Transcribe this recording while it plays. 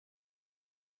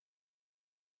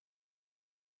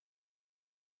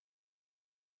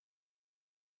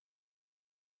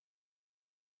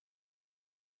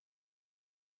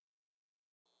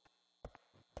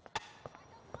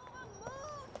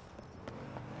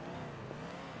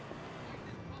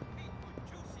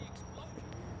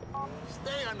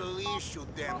Stay on the leash, you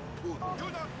damn poodle. Do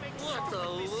not make What a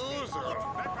loser.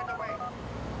 Back on the way.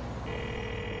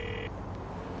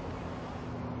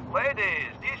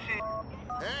 Ladies, this is...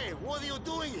 Hey, what are you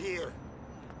doing here?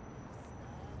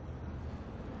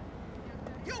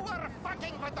 You were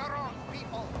fucking with the wrong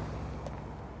people.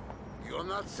 You're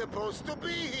not supposed to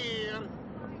be here.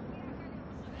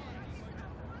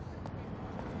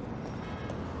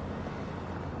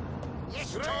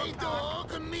 Stray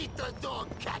dog, meet the dog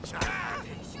catcher.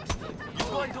 You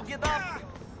going to get up?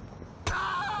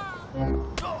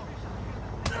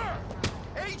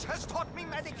 Age has taught me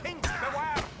many things.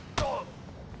 Beware.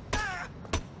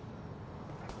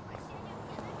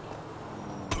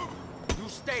 You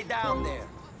stay down there.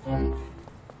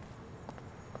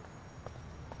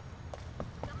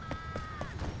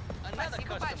 Another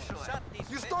customer. Shut these...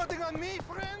 You starting on me,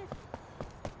 friend?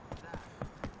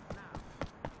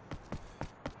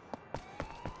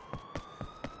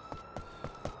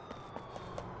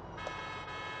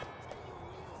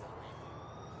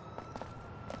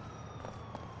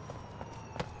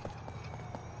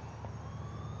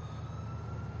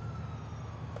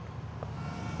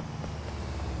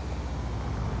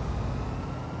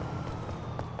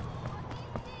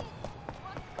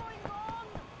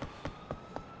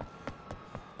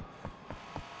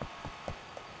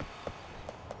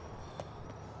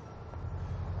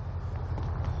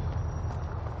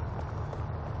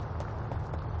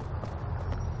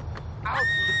 Out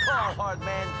to the car, hard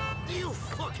man. You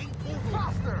fucking poodle.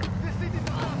 Faster! This city's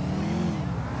enough!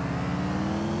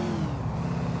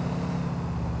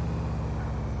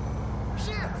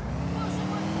 Shit!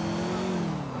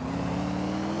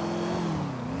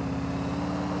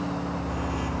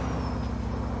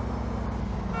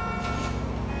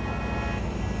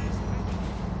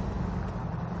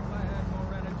 If I had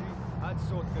more energy, I'd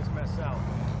sort this mess out.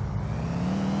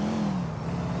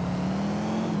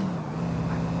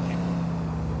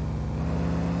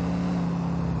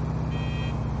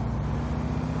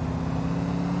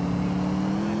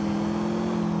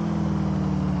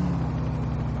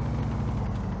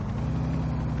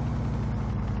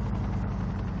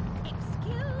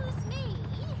 Excuse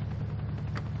me.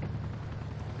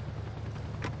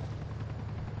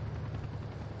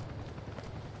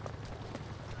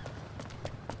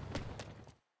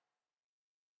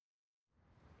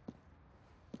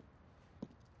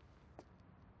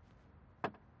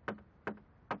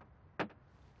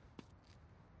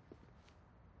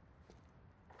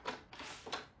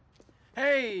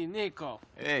 Hey, Nico.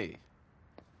 Hey,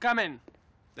 Come in.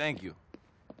 thank you.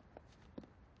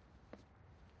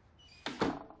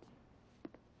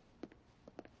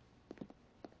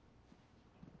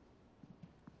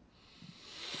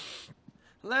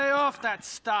 Lay off that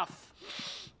stuff.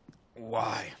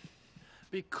 Why?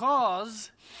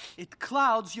 Because it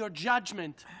clouds your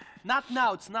judgment. Not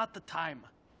now, it's not the time.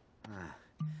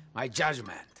 My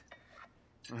judgment.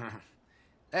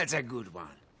 That's a good one.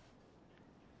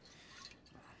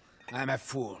 I'm a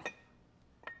fool.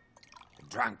 A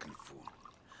drunken fool.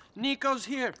 Nico's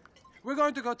here. We're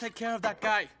going to go take care of that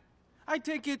guy. I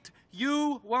take it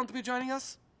you won't be joining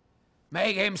us?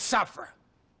 Make him suffer.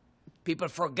 People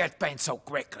forget pain so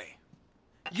quickly.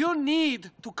 You need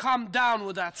to calm down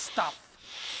with that stuff.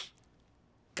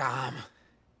 Calm.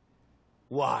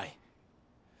 Why?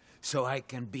 So I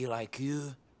can be like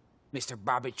you, Mr.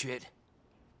 Barbiturate?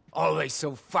 Always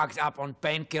so fucked up on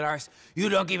painkillers, you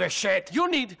don't give a shit? You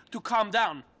need to calm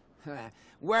down.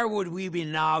 Where would we be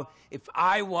now if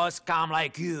I was calm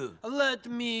like you? Let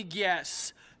me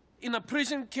guess. In a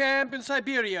prison camp in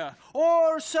Siberia,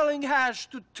 or selling hash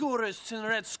to tourists in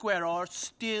Red Square, or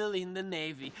still in the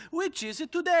Navy. Which is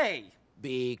it today?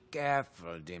 Be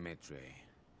careful, Dimitri.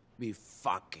 Be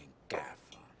fucking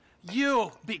careful.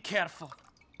 You be careful.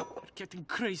 You're getting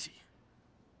crazy.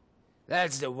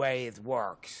 That's the way it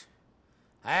works.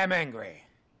 I am angry.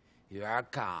 You are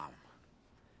calm.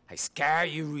 I scare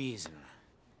you reason.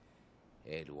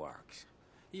 It works.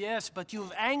 Yes, but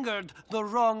you've angered the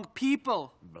wrong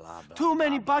people. Blah, blah, Too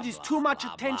many blah, bodies, blah, too much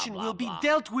blah, attention blah, will be blah.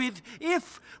 dealt with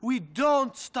if we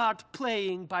don't start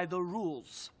playing by the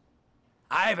rules.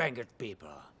 I've angered people.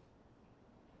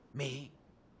 Me?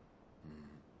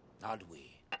 Not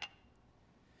we.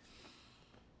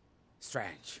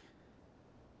 Strange.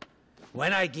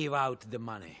 When I give out the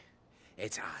money,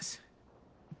 it's us.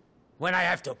 When I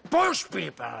have to push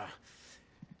people,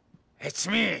 it's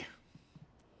me.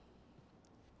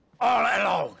 All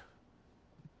alone.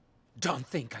 Don't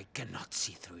think I cannot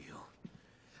see through you.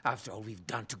 After all we've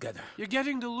done together. You're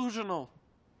getting delusional.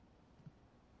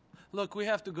 Look, we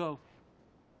have to go.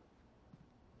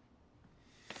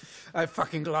 I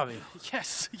fucking love you.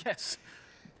 Yes, yes.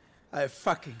 I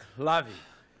fucking love you.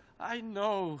 I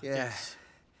know Yeah. this.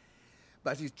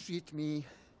 But you treat me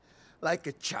like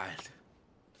a child.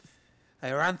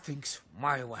 I run things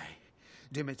my way.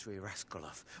 Dmitry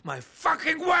Raskolov, my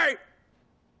fucking way!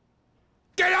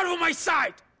 Get out of my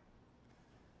sight!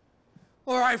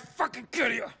 Or I fucking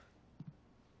kill you!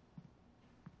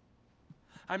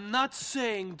 I'm not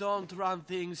saying don't run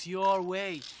things your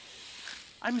way.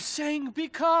 I'm saying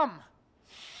become.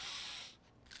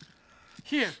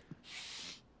 Here.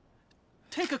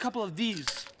 Take a couple of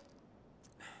these.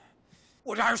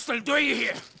 What are you still doing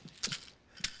here?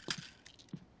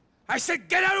 I said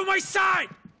get out of my sight!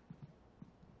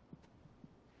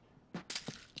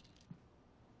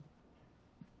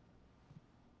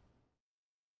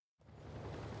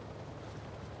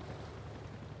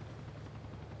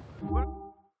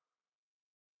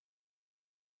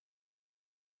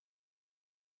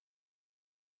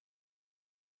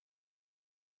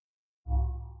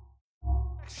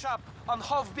 Shop on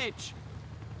Hove Beach.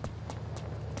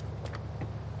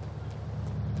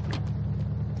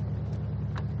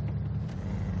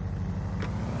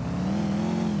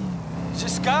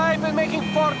 This guy been making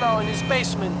porno in his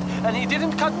basement, and he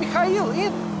didn't cut Mikhail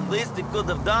in. Least he could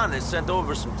have done is sent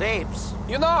over some tapes.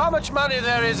 You know how much money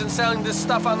there is in selling this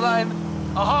stuff online?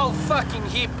 A whole fucking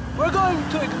heap. We're going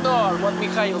to ignore what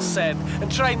Mikhail said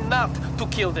and try not to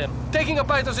kill them. Taking a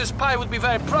bite of this pie would be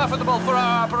very profitable for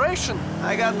our operation.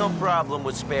 I got no problem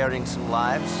with sparing some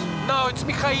lives. No, it's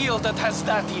Mikhail that has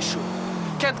that issue.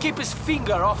 Can't keep his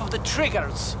finger off of the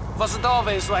triggers. Wasn't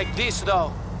always like this,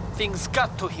 though. Things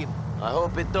got to him. I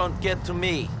hope it don't get to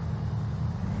me.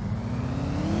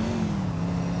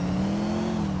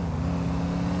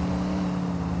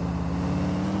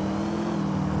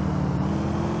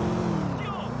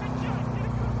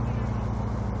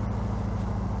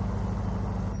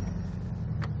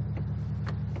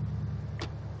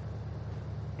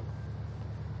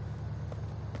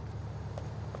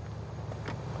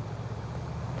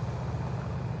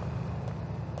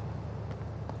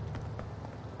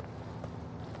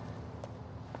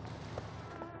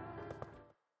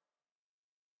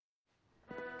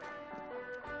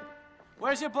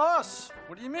 Where's your boss?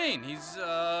 What do you mean? He's,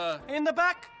 In the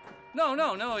back?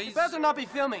 No, he's... Better not be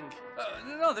filming.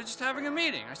 No, they're just having a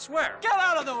meeting, I swear. Get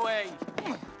out of the way!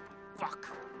 Fuck.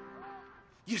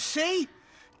 You see?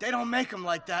 They don't make them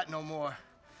like that no more.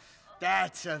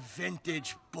 That's a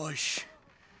vintage Bush.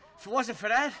 If it wasn't for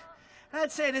that,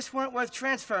 I'd say this weren't worth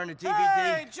transferring to DVD.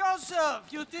 Hey, Joseph!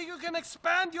 You think you can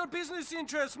expand your business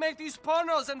interests, make these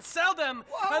pornos and sell them,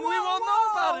 and we won't know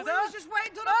about it, We huh? was just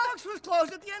waiting till the books was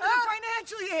closed at the end of the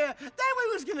financial year. Then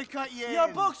we was gonna cut you Your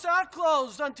in. books are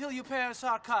closed until you pay us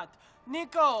our cut.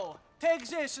 Nico, take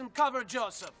this and cover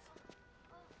Joseph.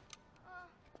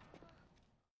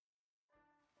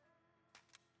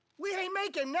 We ain't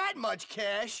making that much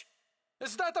cash.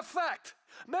 Is that a fact?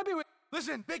 Maybe we...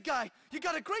 Listen, big guy, you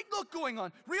got a great look going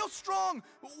on. Real strong.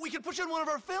 We can put you in one of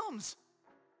our films.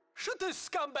 Shoot this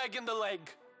scumbag in the leg.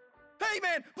 Hey,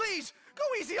 man, please, go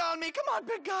easy on me. Come on,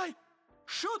 big guy.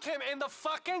 Shoot him in the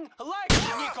fucking leg,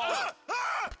 Nico!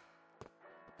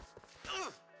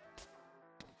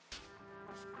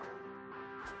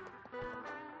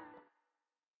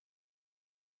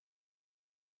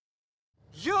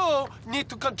 You need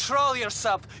to control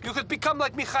yourself. You could become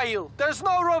like Mikhail. There's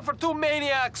no room for two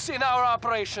maniacs in our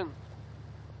operation.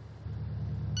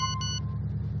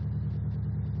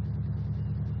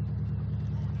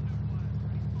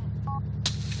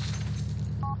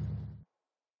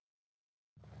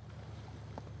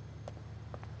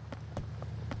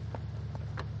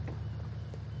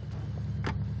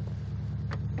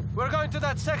 We're going to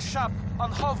that sex shop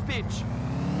on Hove Beach.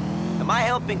 Am I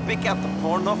helping pick out the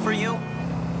porno for you?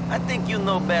 I think you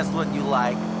know best what you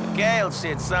like. Mikhail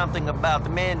said something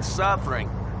about men suffering.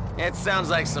 It sounds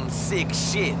like some sick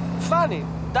shit. Funny,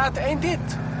 that ain't it.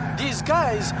 These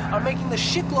guys are making the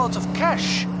shitloads of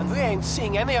cash, and we ain't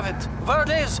seeing any of it. Word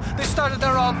is, they started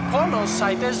their own porno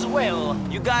site as well.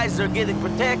 You guys are getting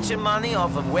protection money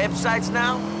off of websites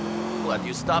now? What,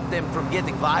 you stop them from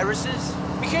getting viruses?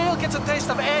 Mikhail gets a taste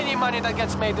of any money that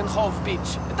gets made in Hove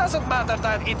Beach. It doesn't matter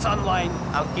that it's online.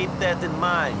 I'll keep that in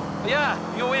mind. Yeah,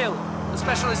 you will.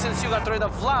 Especially since you got rid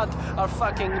of Vlad, our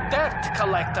fucking dirt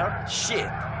collector. Shit.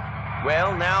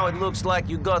 Well, now it looks like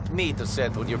you got me to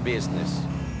settle your business.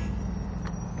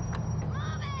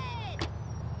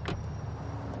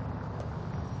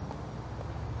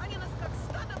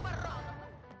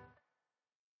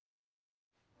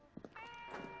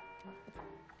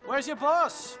 Where's your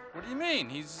boss? What do you mean?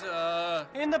 He's,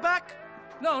 In the back?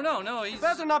 No, he's...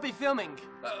 Better not be filming.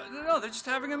 No, they're just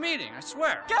having a meeting, I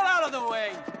swear. Get out of the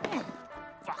way!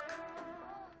 Fuck.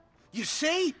 You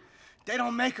see? They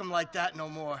don't make them like that no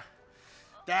more.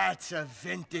 That's a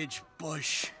vintage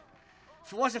Bush.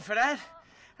 If it wasn't for that,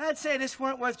 I'd say this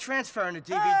weren't worth transferring to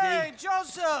DVD. Hey,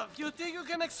 Joseph! You think you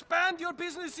can expand your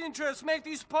business interests, make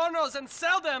these pornos and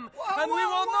sell them, and we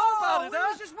won't know about it, We huh?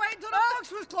 was just waiting till the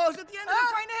books was closed at the end of the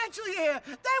financial year.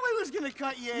 Then we was gonna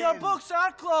cut you Your in. books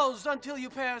are closed until you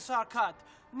pay us our cut.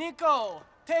 Nico,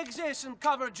 take this and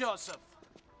cover Joseph.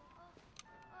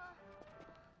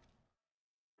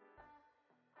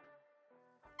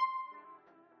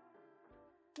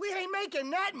 We ain't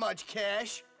making that much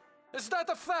cash. Is that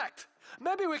a fact?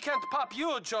 Maybe we can't pop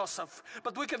you, Joseph,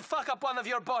 but we can fuck up one of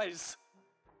your boys.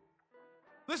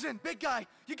 Listen, big guy,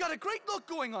 you got a great look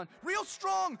going on. Real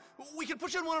strong. We can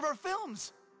push in one of our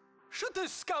films. Shoot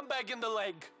this scumbag in the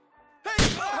leg.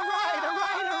 Hey, all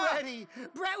right already.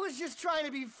 Brett was just trying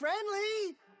to be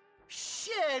friendly.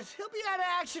 Shit, he'll be out of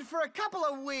action for a couple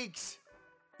of weeks.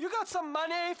 You got some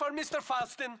money for Mr.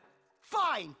 Faustin?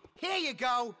 Fine, here you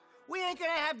go. We ain't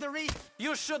gonna have the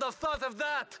You should have thought of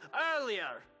that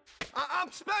earlier.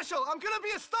 I'm special. I'm gonna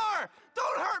be a star.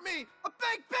 Don't hurt me. A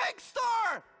big, big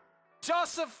star.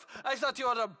 Joseph, I thought you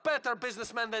were a better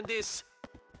businessman than this.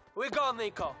 We go,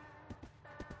 Nico.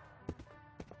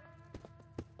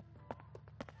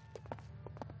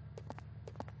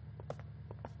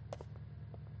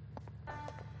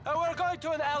 We're going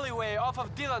to an alleyway off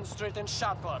of Dillon Street in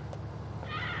Shatler.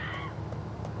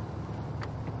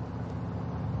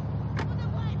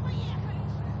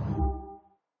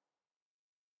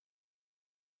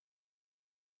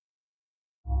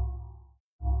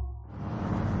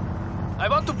 I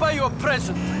want to buy you a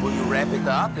present. Will you wrap it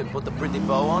up and put a pretty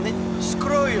bow on it?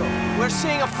 Screw you. We're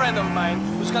seeing a friend of mine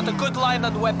who's got a good line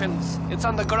on weapons. It's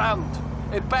on the ground.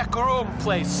 A back room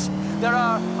place. There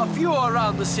are a few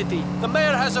around the city. The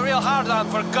mayor has a real hard-on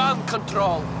for gun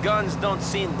control. Guns don't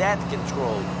seem that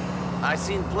controlled. I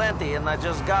seen plenty and I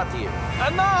just got here.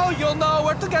 And now you'll know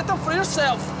where to get them for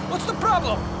yourself. What's the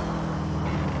problem?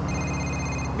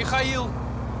 Михаил,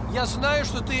 я знаю,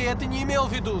 что ты это не имел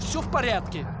в виду. Все в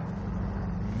порядке.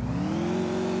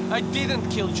 I didn't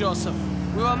kill Joseph.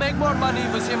 We will make more money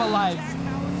with him alive.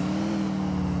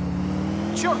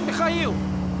 Черт, Михаил!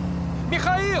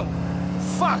 Михаил!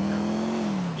 Fuck!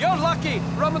 You're lucky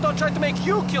Roman don't try to make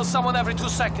you kill someone every 2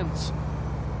 seconds.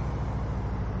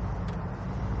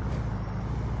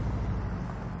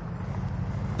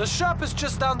 The shop is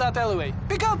just down that alleyway.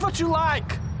 Pick out what you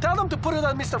like. Tell them to put it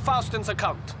on Mr. Faustin's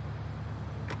account.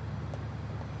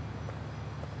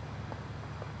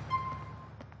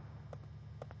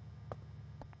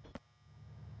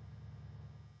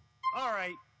 All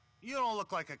right, you don't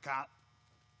look like a cop.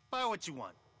 Buy what you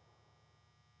want.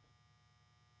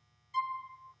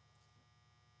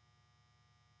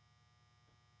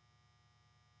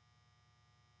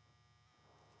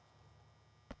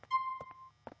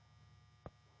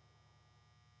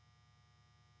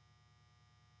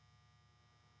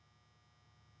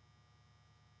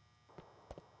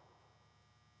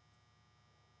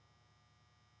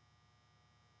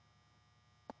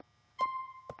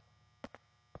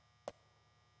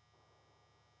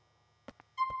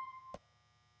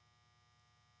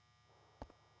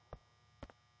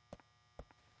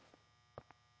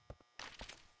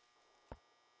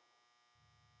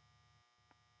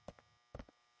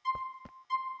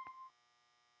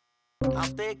 I'll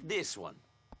take this one.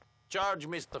 Charge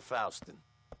Mr. Faustin.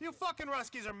 You fucking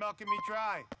Ruskies are milking me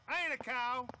dry. I ain't a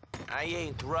cow. I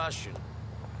ain't Russian.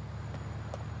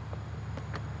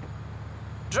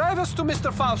 Drive us to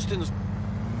Mr. Faustin's.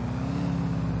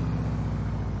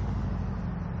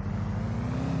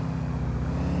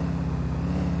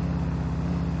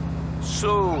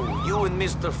 So, you and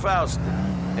Mr. Faustin,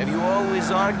 have you always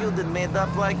argued and made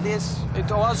up like this? It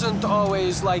wasn't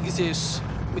always like this.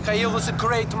 Mikhail was a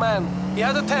great man. He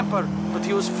had a temper, but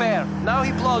he was fair. Now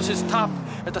he blows his top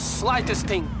at the slightest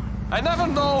thing. I never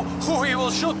know who he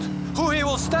will shoot, who he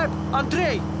will stab.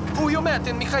 Andrei, who you met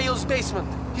in Mikhail's basement.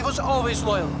 He was always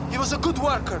loyal. He was a good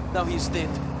worker. Now he's dead.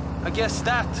 I guess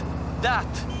that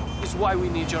is why we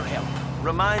need your help.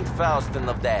 Remind Faustin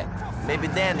of that. Maybe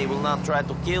then he will not try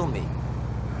to kill me.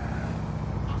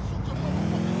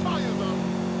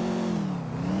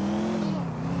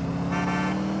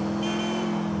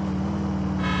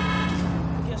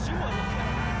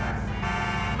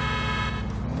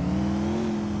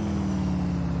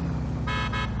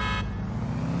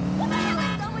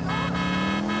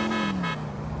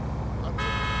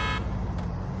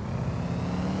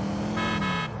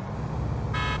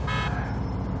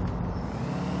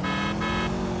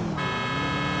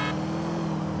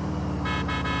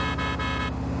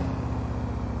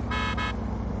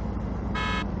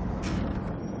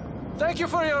 Thank you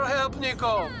for your help,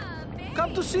 Nico.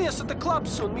 Come to see us at the club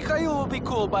soon. Mikhail will be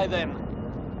cool by then.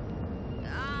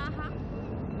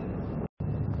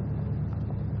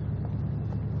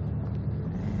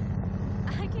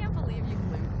 I can't believe you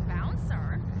blew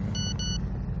bouncer.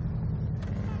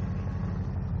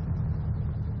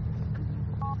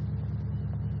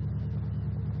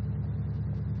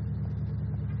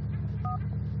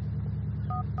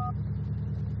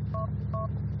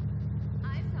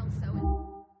 I felt so...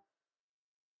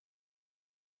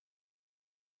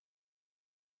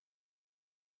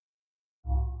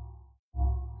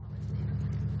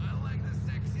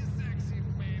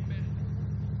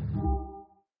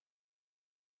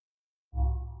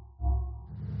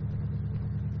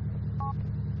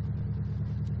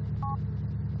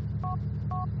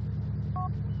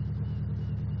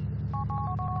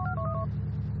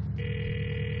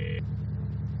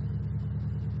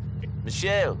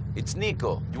 Michelle, it's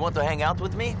Nico. You want to hang out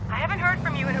with me? I haven't heard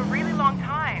from you in a really long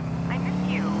time. I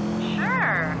miss you.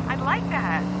 Sure, I'd like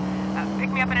that. Pick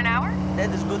me up in an hour? That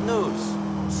is good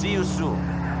news. See you soon.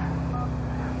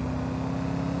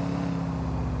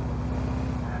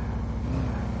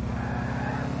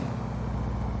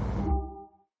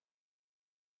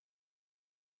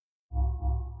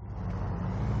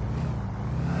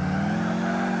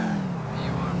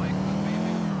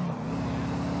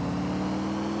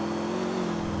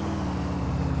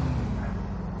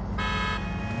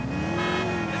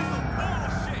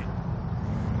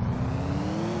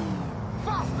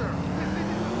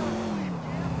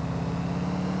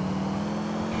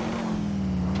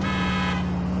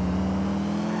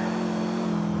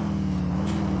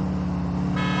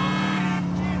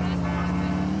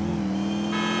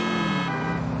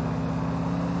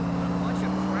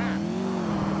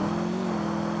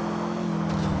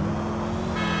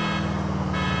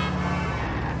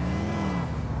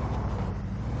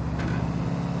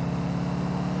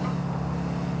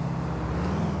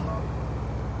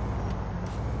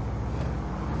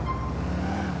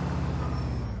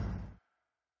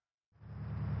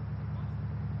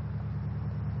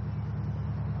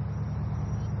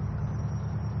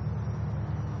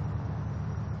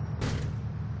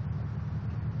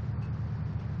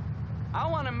 I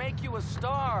want to make you a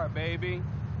star, baby.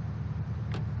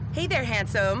 Hey there,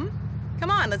 handsome.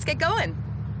 Come on, let's get going.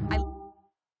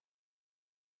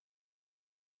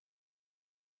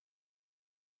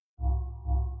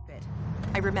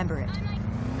 I remember it.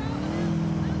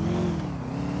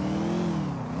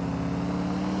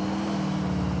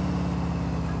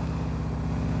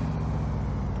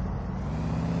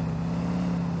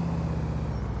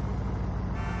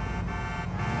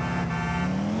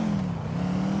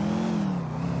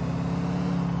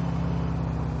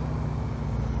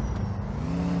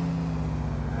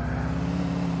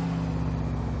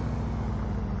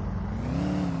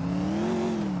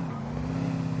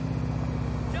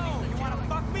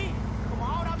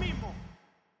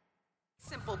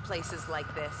 Places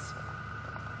like this.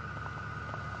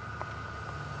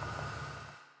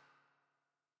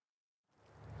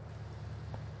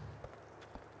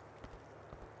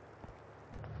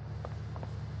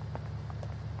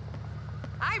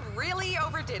 I really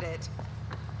overdid it.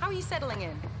 How are you settling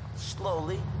in?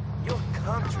 Slowly. Your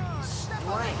country is strange.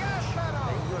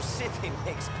 And your city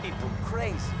makes people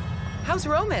crazy. How's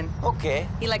Roman? Okay.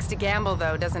 He likes to gamble,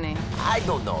 though, doesn't he? I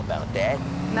don't know about that.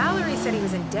 Mallory said he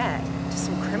was in debt to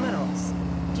some criminals.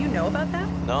 Do you know about that?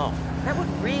 No. That would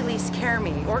really scare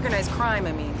me. Organized crime,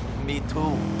 I mean. Me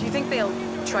too. Do you think they'll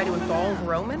try to involve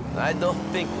Roman? I don't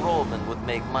think Roman would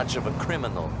make much of a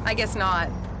criminal. I guess not.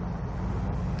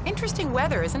 Interesting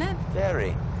weather, isn't it?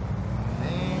 Very.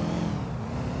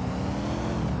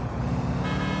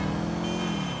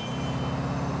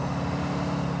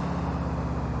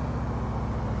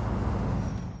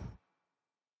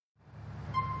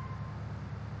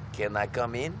 Can I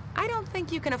come in? I don't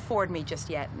think you can afford me just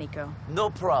yet, Nico.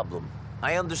 No problem.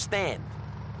 I understand.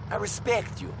 I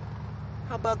respect you.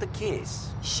 How about the kiss?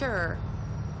 Sure.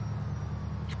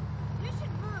 You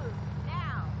should move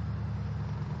now.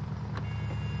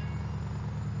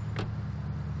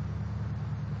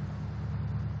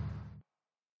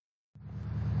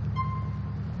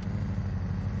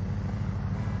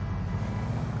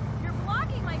 You're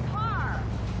blocking my car.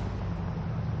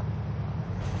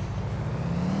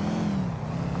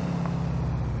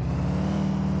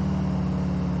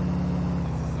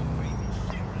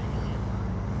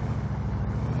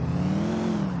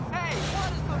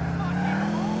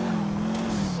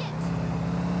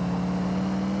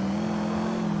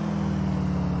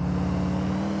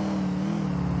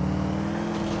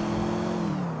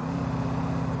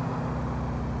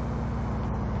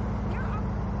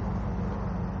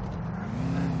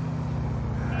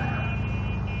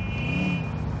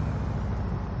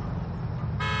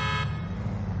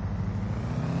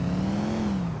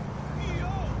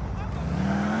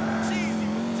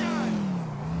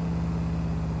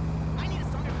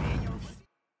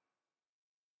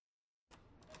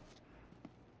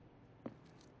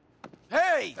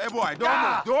 Hey! Hey, boy,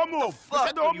 don't move. Fuck, I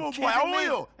said, don't are you move, boy. kidding How me? are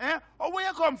you? Eh? Oh, where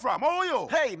you come from? How are you?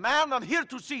 Hey, man, I'm here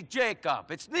to see Jacob.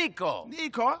 It's Nico.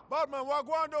 Nico? Batman, what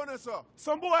going down there, sir?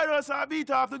 Some boy does beat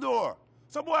off the door.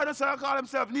 Some boy does call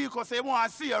himself Nico, say he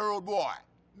want to see a road boy.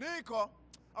 Nico?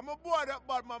 I'm a boy that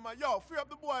Batman, man. Yo, free up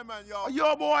the boy, man, yo. Are you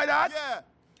a boy that? Yeah.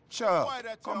 Sure. Boy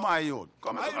that, Come yo. my youth.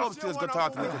 Come upstairs, go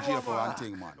talk to Nico J for one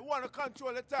thing, man. You want to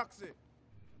control the taxi?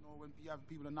 When you have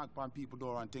people that knock on people's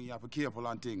door and thing, you have to be careful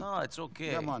and thing. No, it's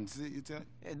okay. Yeah, man. See,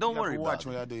 Hey, don't worry about about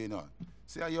what you're doing, you know.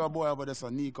 See how you're a boy over there, so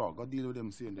Nico. Go deal with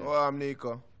him soon there. Oh, I'm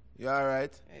Nico. You all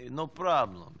right? Hey, no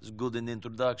problem. As good an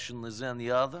introduction as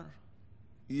any other.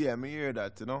 Yeah, me hear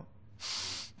that, you know.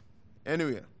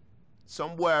 Anyway,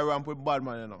 some boy ramp with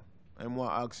Batman, you know. I want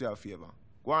to ask you a favor.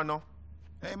 Go on now.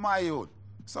 Hey, my youth.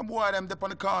 Some boy them dip on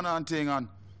the corner and thing, and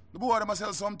the boy them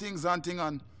sell some things and thing,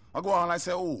 and I go on and I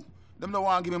say, oh, them don't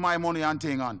want to give me my money and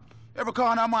thing, and every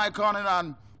corner my corner,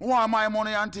 and I want my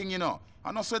money and thing, you know.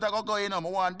 I know straight I go in, I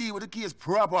want to deal with the case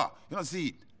proper. You know, see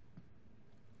it?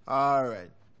 All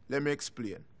right. Let me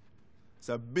explain. It's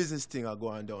a business thing I go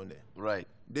on down there. Right.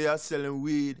 They are selling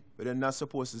weed, but they're not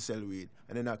supposed to sell weed.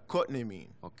 And they're not cutting them in.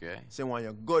 Okay. So when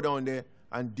you go down there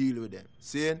and deal with them.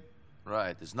 See?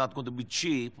 Right. It's not going to be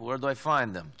cheap. Where do I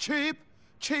find them? Cheap?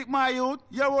 Cheap, my youth.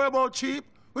 You worry about cheap?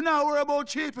 We not worry about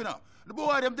cheap, you know. The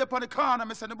boy them dip on the corner,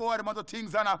 I say the boy them other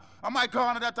things and my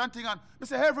corner that and thing and I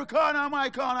say every corner on my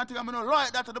corner and thing and I don't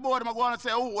like that to the boy them I go on and say,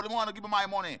 oh, they want to give me my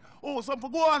money. Oh,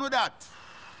 something go on with that.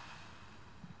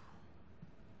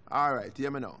 All right, hear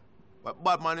me now. What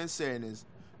Batman is saying is,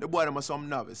 the boy them are some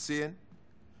novice, see? You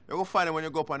go find them when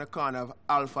you go up on the corner of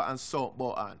Alpha and South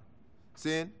Bohan.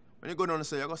 See? When you go down the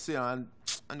side, you go see them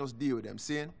and just deal with them,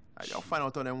 see? You'll find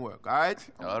out how them work, all right?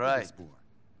 All right.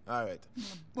 All right.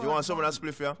 You want some of that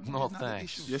spliff, yeah? No,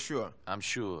 thanks. You sure? I'm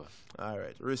sure. All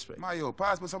right, respect. Mario,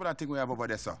 pass me some of that thing we have over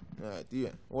there, sir. All right, yeah.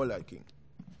 All that, King.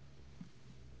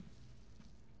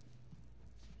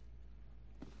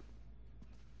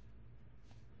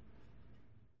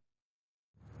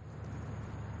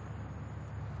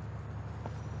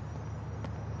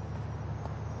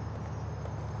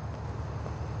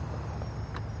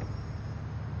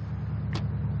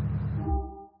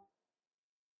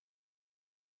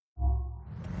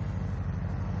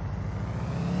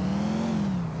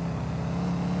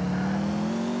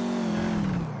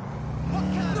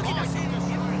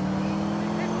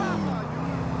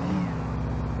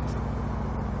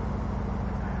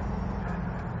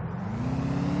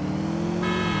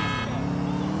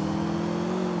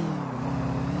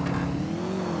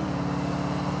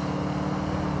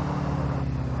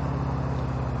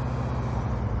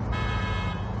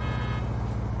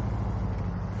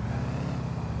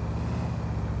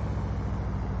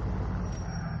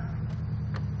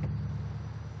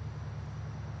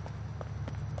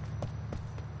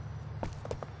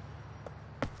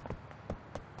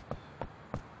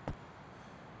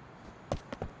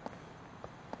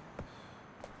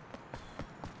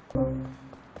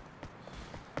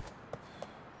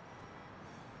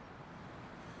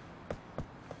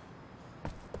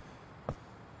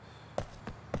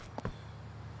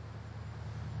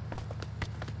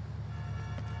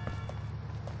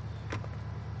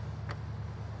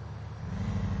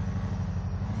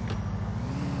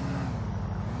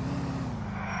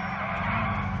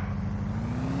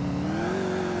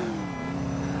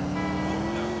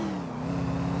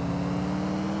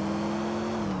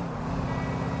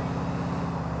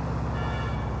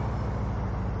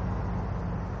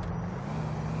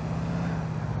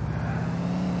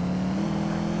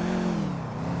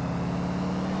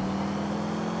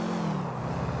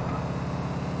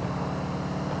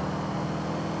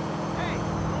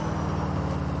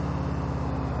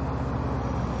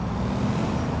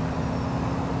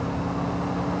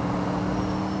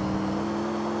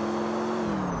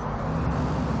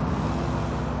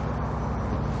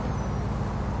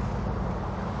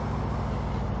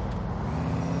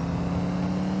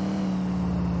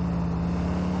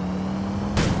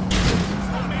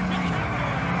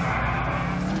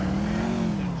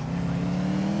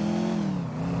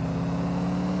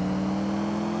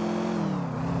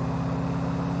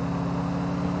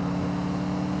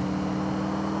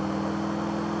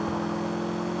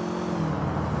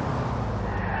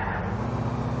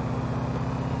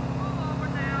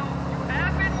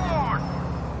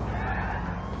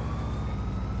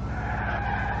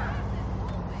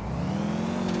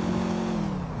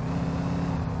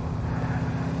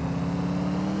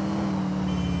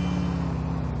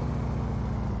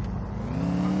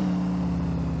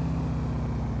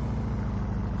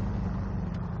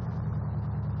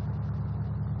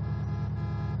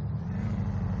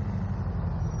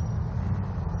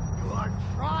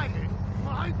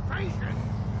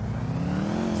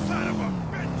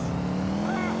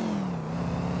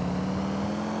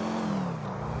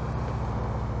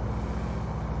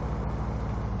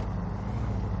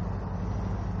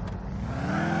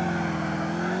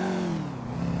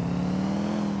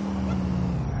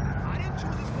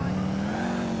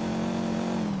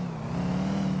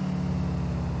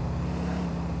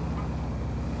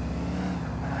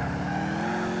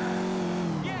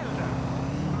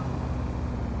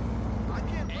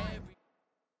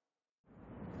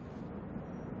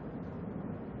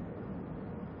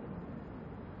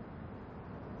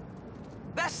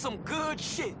 some good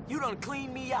shit. You done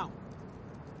cleaned me out.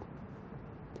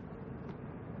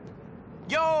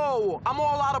 Yo, I'm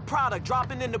all out of product.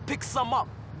 Dropping in to pick some up.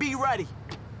 Be ready.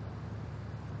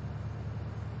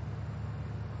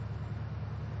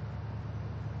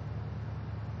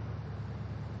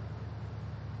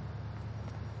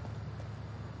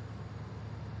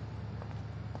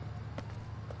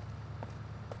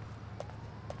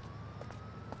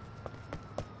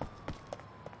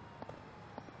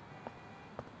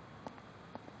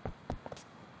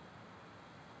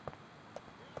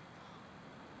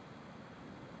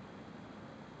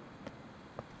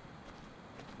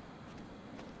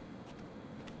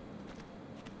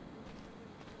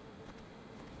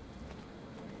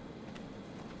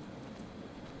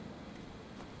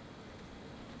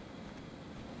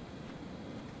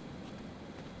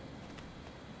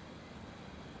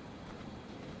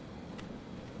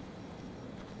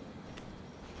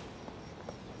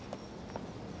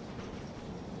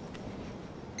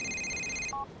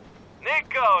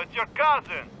 Nico, it's your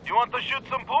cousin. You want to shoot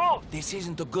some pool? This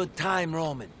isn't a good time,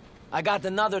 Roman. I got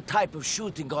another type of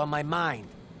shooting on my mind.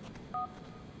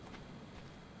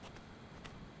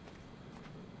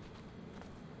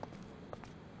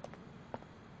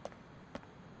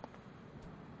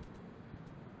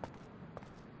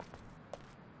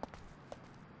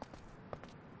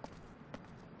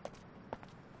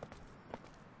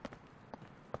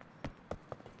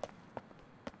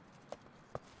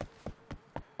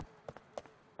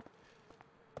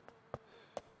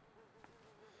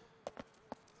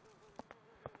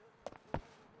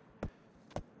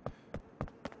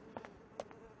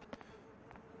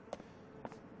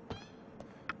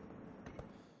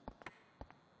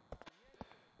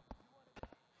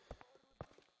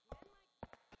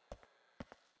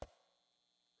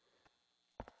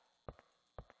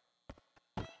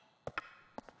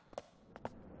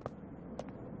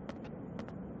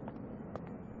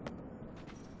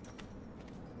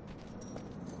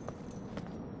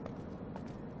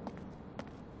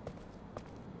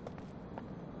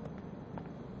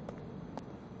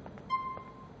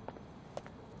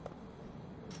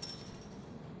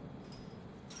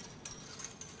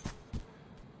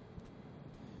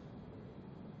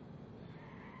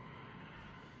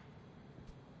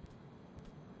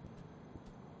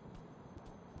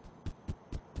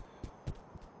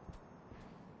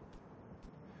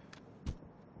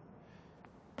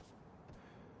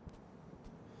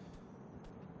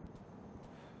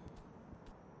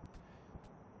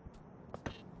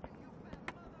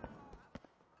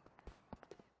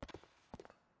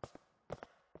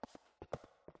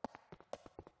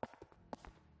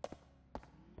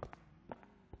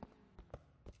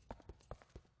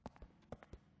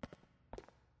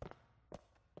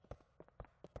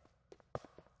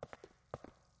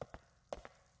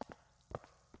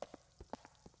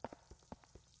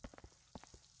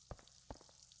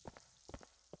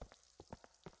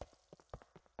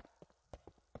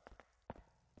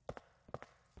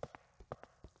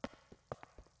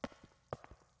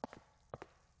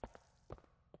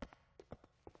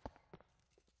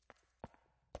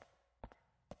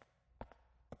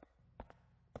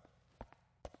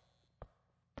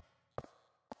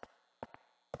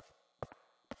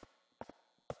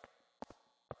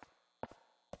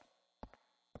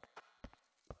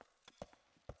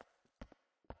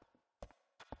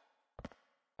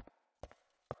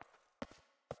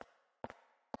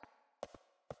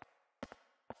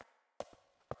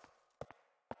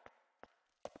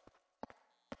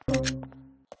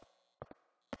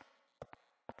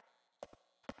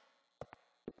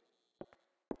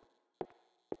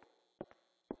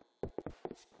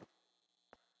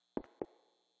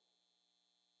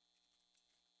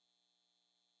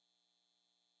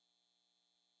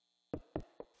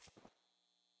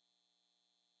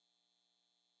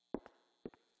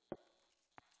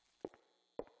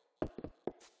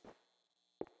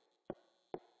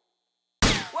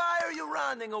 Why are you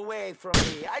running away from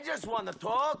me? I just want to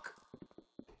talk.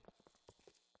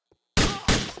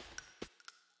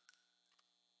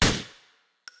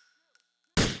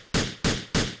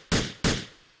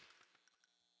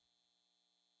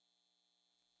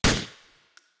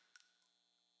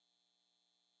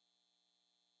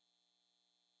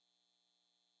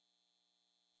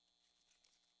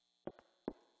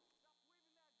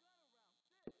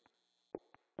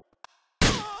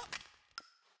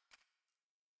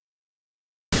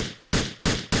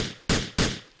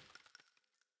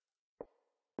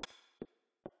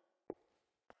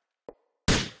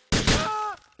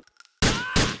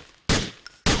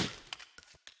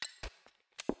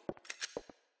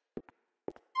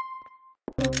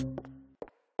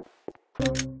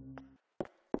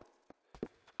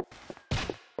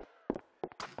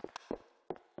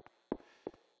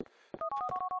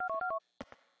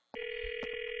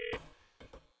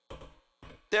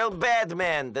 Tell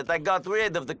Batman that I got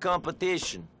rid of the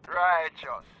competition.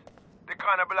 Righteous. The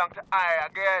corner belong to I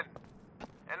again.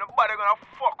 And nobody gonna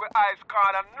fuck with I's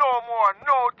corner no more,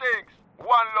 no things.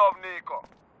 One love, Nico.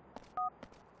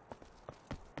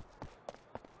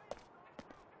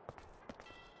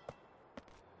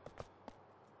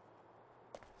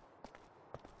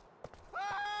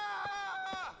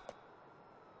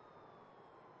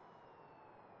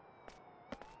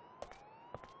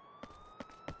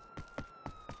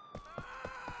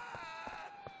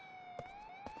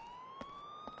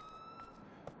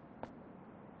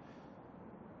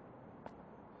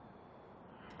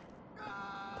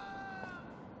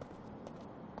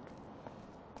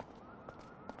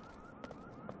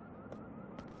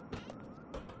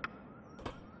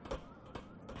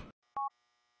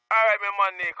 Alright, my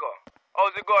man Nico.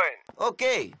 How's it going?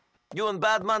 Okay. You and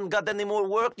Batman got any more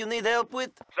work you need help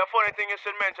with? It's a funny thing you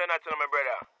should mention that to my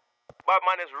brother.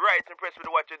 Batman is right impressed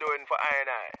with what you're doing for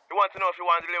I&I. He wants to know if you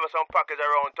want to deliver some package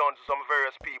around town to some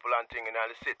various people and things in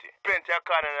the city. Plenty of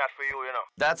corner that for you, you know.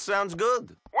 That sounds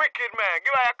good. Wicked, man.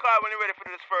 Give her a call when you're ready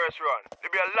for this first run.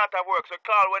 There'll be a lot of work, so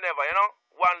call whenever, you know?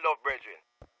 One love, brethren.